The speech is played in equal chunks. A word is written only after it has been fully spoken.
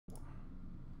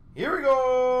Here we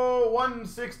go.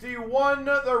 161.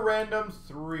 The randoms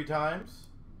 3 times.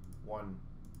 1,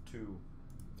 2,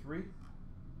 3.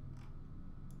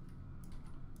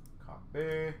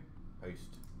 Copy.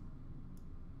 Paste.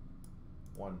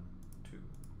 1, 2,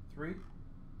 3.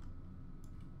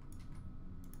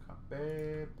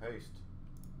 Copy. Paste.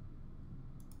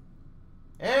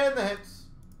 And the hits.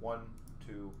 1,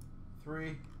 2,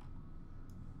 3.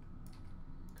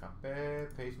 Copy,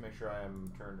 paste, make sure I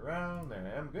am turned around.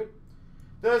 There I am, good.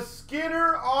 The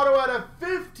Skinner auto out of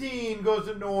 15 goes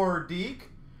to Nordique.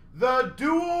 The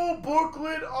dual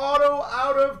booklet auto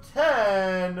out of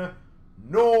 10,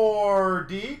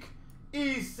 Nordique.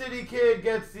 East City Kid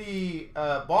gets the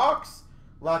box.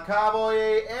 La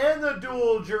Cavalier and the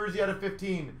dual jersey out of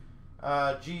 15,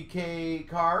 GK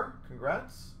Car.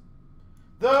 Congrats.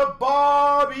 The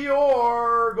Bobby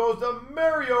Orr goes to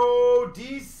Mario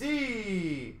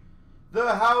DC.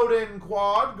 The Howden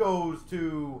quad goes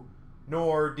to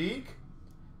Nordique.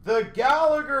 The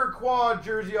Gallagher quad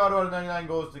jersey auto out of 99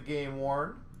 goes to Game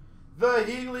Worn. The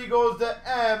Heatley goes to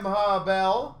M.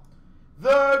 Habel.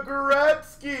 The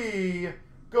Gretzky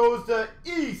goes to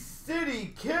East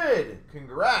City Kid.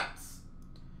 Congrats.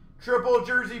 Triple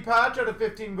jersey patch out of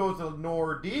 15 goes to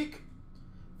Nordique.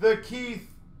 The Keith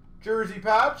jersey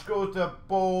patch goes to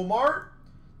Beaumart.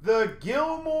 The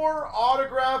Gilmore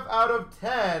autograph out of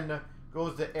 10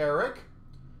 goes to Eric.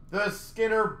 The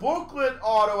Skinner booklet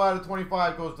auto out of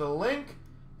 25 goes to Link.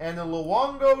 And the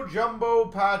Luongo jumbo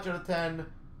patch out of 10,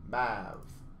 Mav.